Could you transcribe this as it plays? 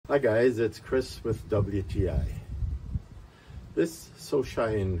Hi guys, it's Chris with WTI. This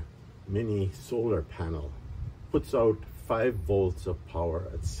Soshine mini solar panel puts out 5 volts of power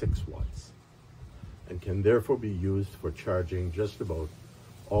at 6 watts and can therefore be used for charging just about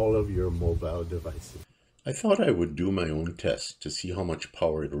all of your mobile devices. I thought I would do my own test to see how much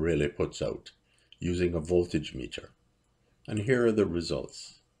power it really puts out using a voltage meter. And here are the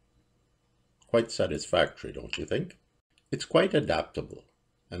results. Quite satisfactory, don't you think? It's quite adaptable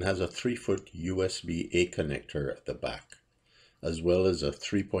and has a 3-foot USB-A connector at the back, as well as a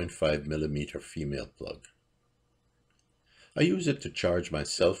 3.5mm female plug. I use it to charge my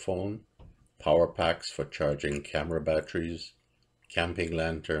cell phone, power packs for charging camera batteries, camping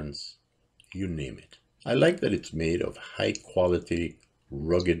lanterns, you name it. I like that it's made of high-quality,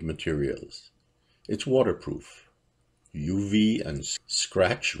 rugged materials. It's waterproof, UV and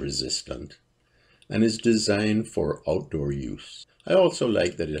scratch resistant, and is designed for outdoor use. I also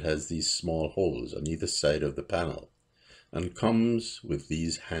like that it has these small holes on either side of the panel and comes with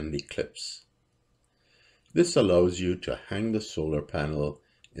these handy clips. This allows you to hang the solar panel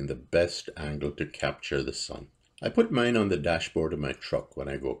in the best angle to capture the sun. I put mine on the dashboard of my truck when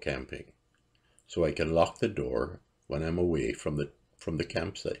I go camping, so I can lock the door when I'm away from the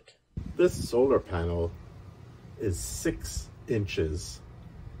campsite. This solar panel is 6 inches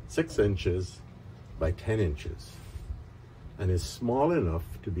by 10 inches and is small enough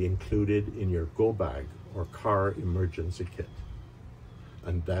to be included in your go bag or car emergency kit.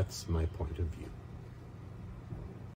 And that's my point of view.